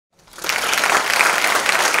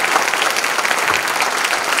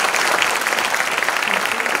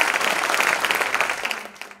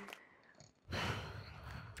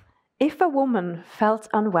a woman felt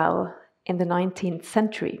unwell in the 19th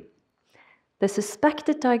century, the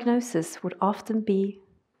suspected diagnosis would often be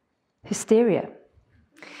hysteria.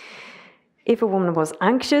 If a woman was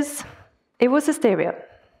anxious, it was hysteria.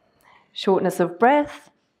 Shortness of breath,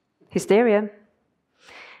 hysteria.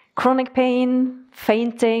 Chronic pain,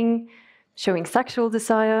 fainting, showing sexual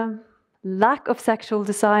desire, lack of sexual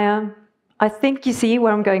desire. I think you see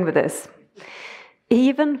where I'm going with this.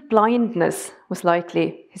 Even blindness was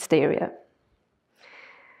likely hysteria.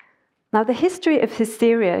 Now, the history of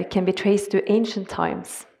hysteria can be traced to ancient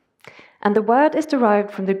times, and the word is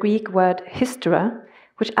derived from the Greek word hystera,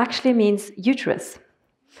 which actually means uterus.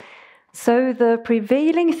 So the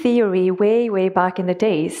prevailing theory way back in the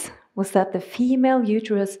days was that the female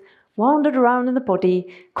uterus wandered around in the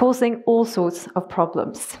body, causing all sorts of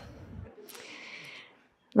problems.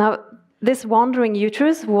 Now, this wandering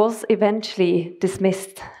uterus was eventually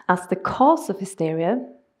dismissed as the cause of hysteria,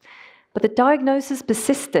 but the diagnosis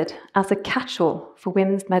persisted as a catch-all for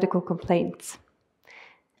women's medical complaints.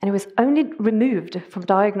 And it was only removed from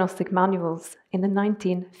diagnostic manuals in the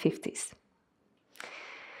 1950s.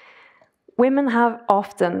 Women have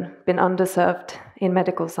often been underserved in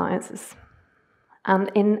medical sciences.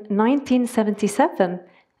 And in 1977,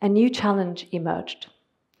 a new challenge emerged.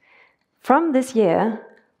 From this year,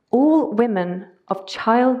 all women of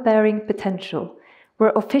childbearing potential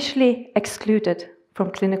were officially excluded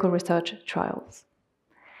from clinical research trials.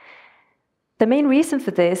 The main reason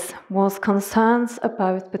for this was concerns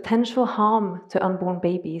about potential harm to unborn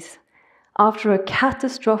babies after a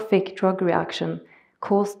catastrophic drug reaction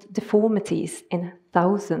caused deformities in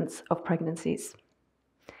thousands of pregnancies.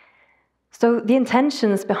 So the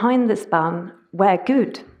intentions behind this ban were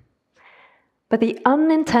good, but the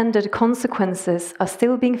unintended consequences are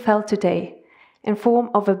still being felt today in form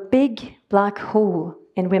of a big black hole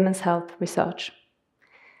in women's health research.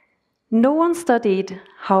 No one studied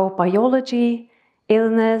how biology,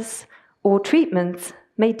 illness, or treatments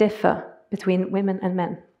may differ between women and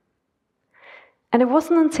men. And it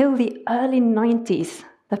wasn't until the early 90s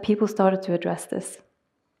that people started to address this.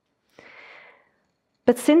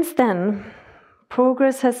 But since then,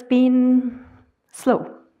 progress has been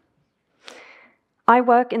slow. I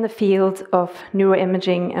work in the field of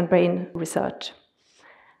neuroimaging and brain research.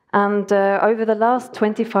 And over the last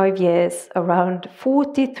 25 years, around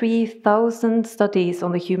 43,000 studies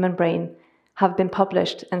on the human brain have been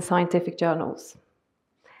published in scientific journals.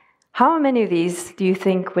 How many of these do you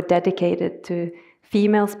think were dedicated to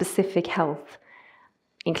female-specific health,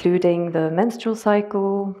 including the menstrual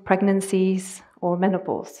cycle, pregnancies, or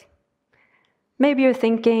menopause? Maybe you're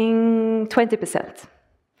thinking 20%,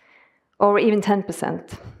 or even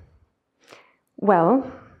 10%.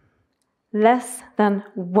 Well, less than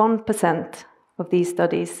 1% of these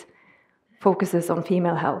studies focuses on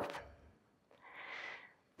female health.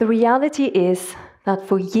 The reality is that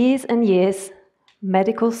for years and years,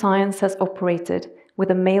 medical science has operated with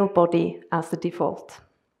a male body as the default.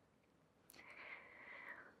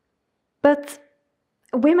 But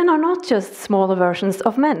women are not just smaller versions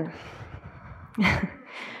of men.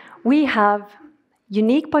 We have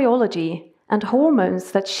unique biology and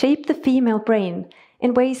hormones that shape the female brain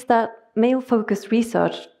in ways that male-focused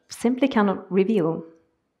research simply cannot reveal.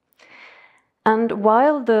 And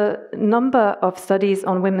while the number of studies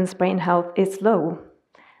on women's brain health is low,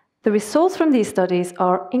 the results from these studies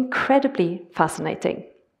are incredibly fascinating.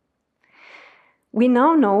 We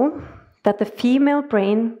now know that the female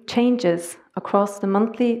brain changes across the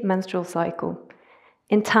monthly menstrual cycle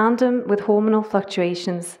in tandem with hormonal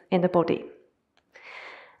fluctuations in the body.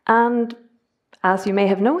 And as you may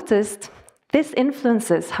have noticed, this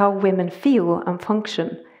influences how women feel and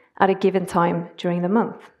function at a given time during the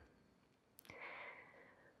month.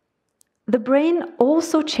 The brain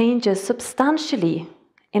also changes substantially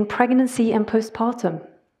in pregnancy and postpartum.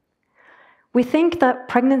 We think that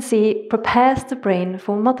pregnancy prepares the brain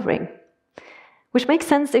for mothering, which makes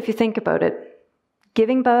sense if you think about it.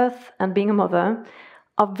 Giving birth and being a mother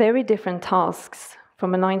are very different tasks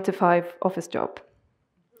from a 9-to-5 office job.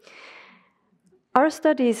 Our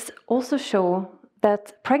studies also show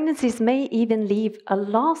that pregnancies may even leave a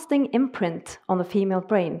lasting imprint on the female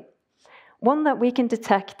brain, one that we can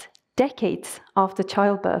detect decades after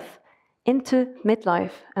childbirth into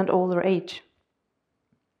midlife and older age.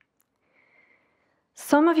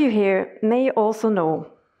 Some of you here may also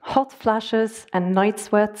know hot flashes and night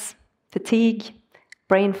sweats, fatigue,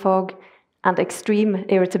 brain fog, and extreme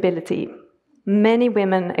irritability. Many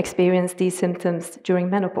women experience these symptoms during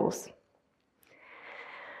menopause.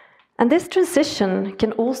 And this transition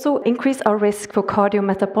can also increase our risk for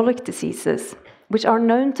cardiometabolic diseases, which are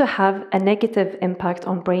known to have a negative impact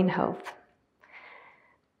on brain health,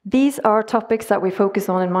 These are topics that we focus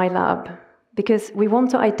on in my lab because we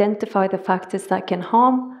want to identify the factors that can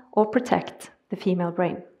harm or protect the female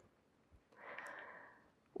brain.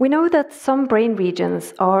 We know that some brain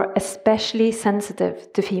regions are especially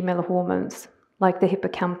sensitive to female hormones, like the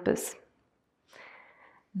hippocampus.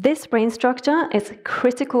 This brain structure is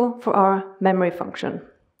critical for our memory function,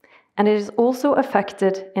 and it is also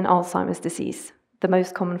affected in Alzheimer's disease, the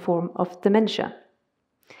most common form of dementia.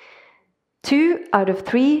 2 out of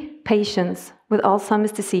 3 patients with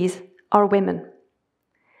Alzheimer's disease are women.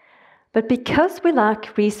 But because we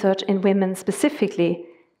lack research in women specifically,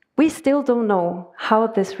 we still don't know how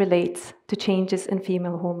this relates to changes in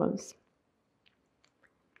female hormones.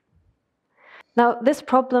 Now, this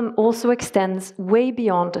problem also extends way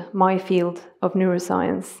beyond my field of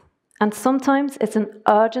neuroscience, and sometimes it's an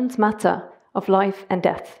urgent matter of life and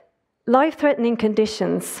death. Life-threatening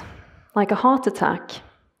conditions, like a heart attack,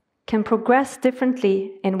 can progress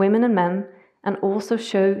differently in women and men and also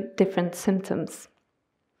show different symptoms.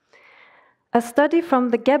 A study from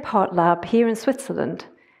the Gebhardt lab here in Switzerland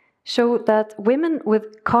showed that women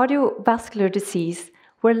with cardiovascular disease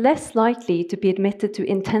were less likely to be admitted to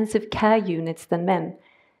intensive care units than men,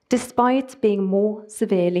 despite being more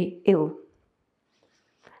severely ill.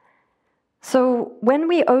 So when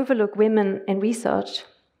we overlook women in research,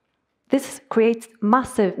 this creates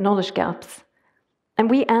massive knowledge gaps, and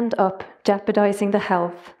we end up jeopardizing the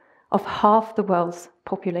health of half the world's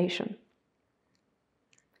population.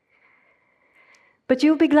 But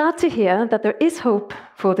you'll be glad to hear that there is hope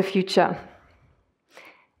for the future.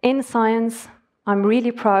 In science, I'm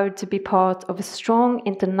really proud to be part of a strong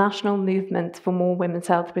international movement for more women's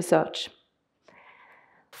health research.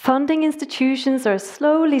 Funding institutions are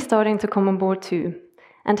slowly starting to come on board too,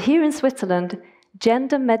 and here in Switzerland,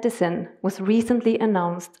 gender medicine was recently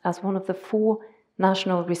announced as one of the 4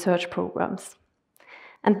 national research programs.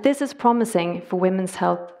 And this is promising for women's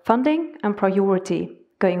health funding and priority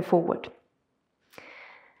going forward.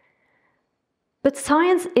 But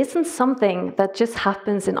science isn't something that just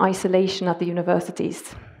happens in isolation at the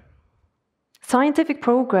universities. Scientific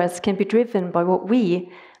progress can be driven by what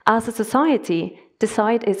we, as a society,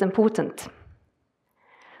 decide is important.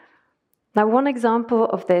 Now, one example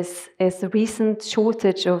of this is the recent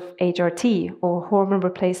shortage of HRT, or hormone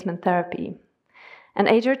replacement therapy. And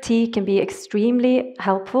HRT can be extremely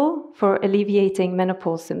helpful for alleviating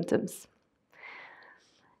menopause symptoms.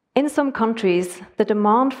 In some countries, the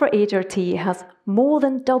demand for HRT has more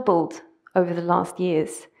than doubled over the last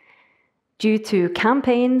years due to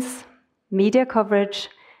campaigns, media coverage,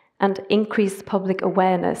 and increased public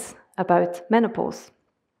awareness about menopause.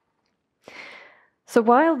 So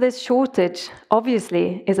while this shortage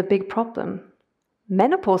obviously is a big problem,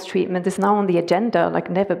 menopause treatment is now on the agenda like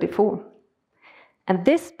never before. And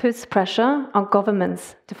this puts pressure on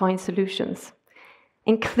governments to find solutions,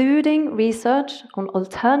 including research on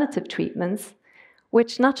alternative treatments,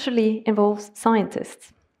 which naturally involves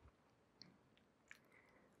scientists.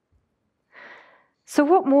 So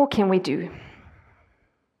what more can we do?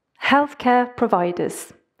 Healthcare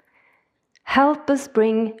providers, help us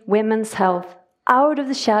bring women's health out of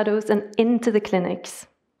the shadows and into the clinics.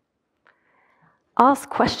 Ask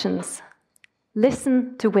questions,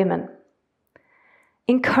 listen to women.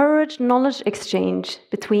 Encourage knowledge exchange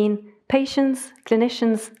between patients,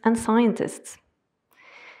 clinicians, and scientists.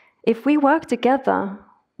 If we work together,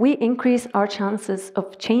 we increase our chances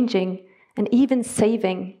of changing and even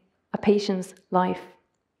saving a patient's life.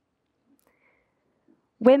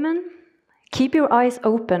 Women, keep your eyes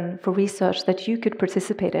open for research that you could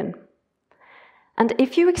participate in. And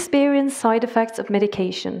if you experience side effects of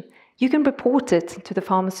medication, you can report it to the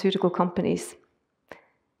pharmaceutical companies.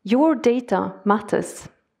 Your data matters.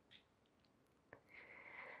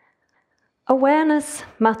 Awareness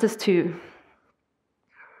matters too.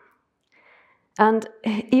 And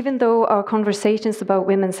even though our conversations about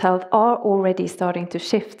women's health are already starting to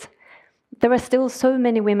shift, there are still so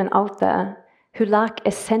many women out there who lack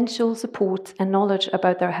essential support and knowledge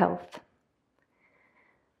about their health.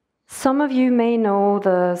 Some of you may know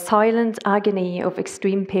the silent agony of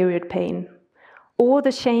extreme period pain, or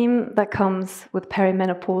the shame that comes with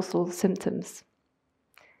perimenopausal symptoms.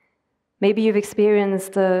 Maybe you've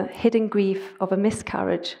experienced the hidden grief of a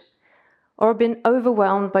miscarriage, or been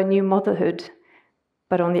overwhelmed by new motherhood,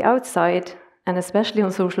 but on the outside, and especially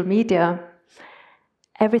on social media,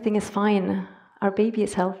 everything is fine, our baby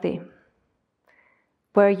is healthy.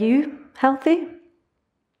 Were you healthy?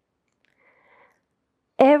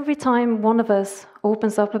 Every time one of us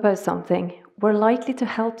opens up about something, we're likely to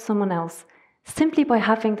help someone else simply by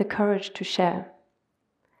having the courage to share.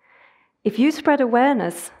 If you spread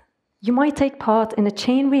awareness, You might take part in a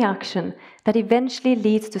chain reaction that eventually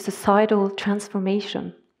leads to societal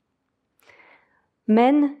transformation.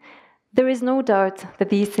 Men, there is no doubt that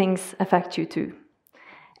these things affect you too.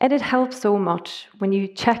 And it helps so much when you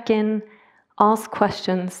check in, ask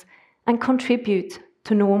questions, and contribute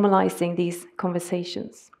to normalizing these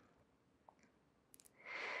conversations.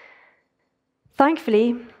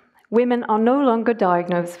 Thankfully, women are no longer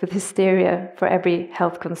diagnosed with hysteria for every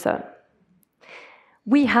health concern.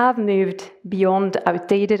 We have moved beyond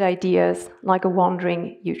outdated ideas like a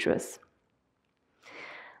wandering uterus.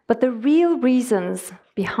 But the real reasons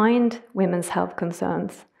behind women's health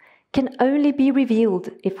concerns can only be revealed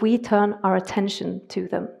if we turn our attention to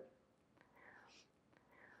them.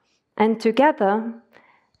 And together,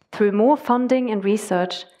 through more funding and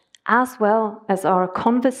research, as well as our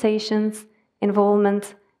conversations,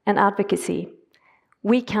 involvement, and advocacy,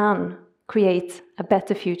 we can create a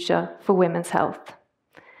better future for women's health.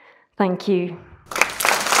 Thank you.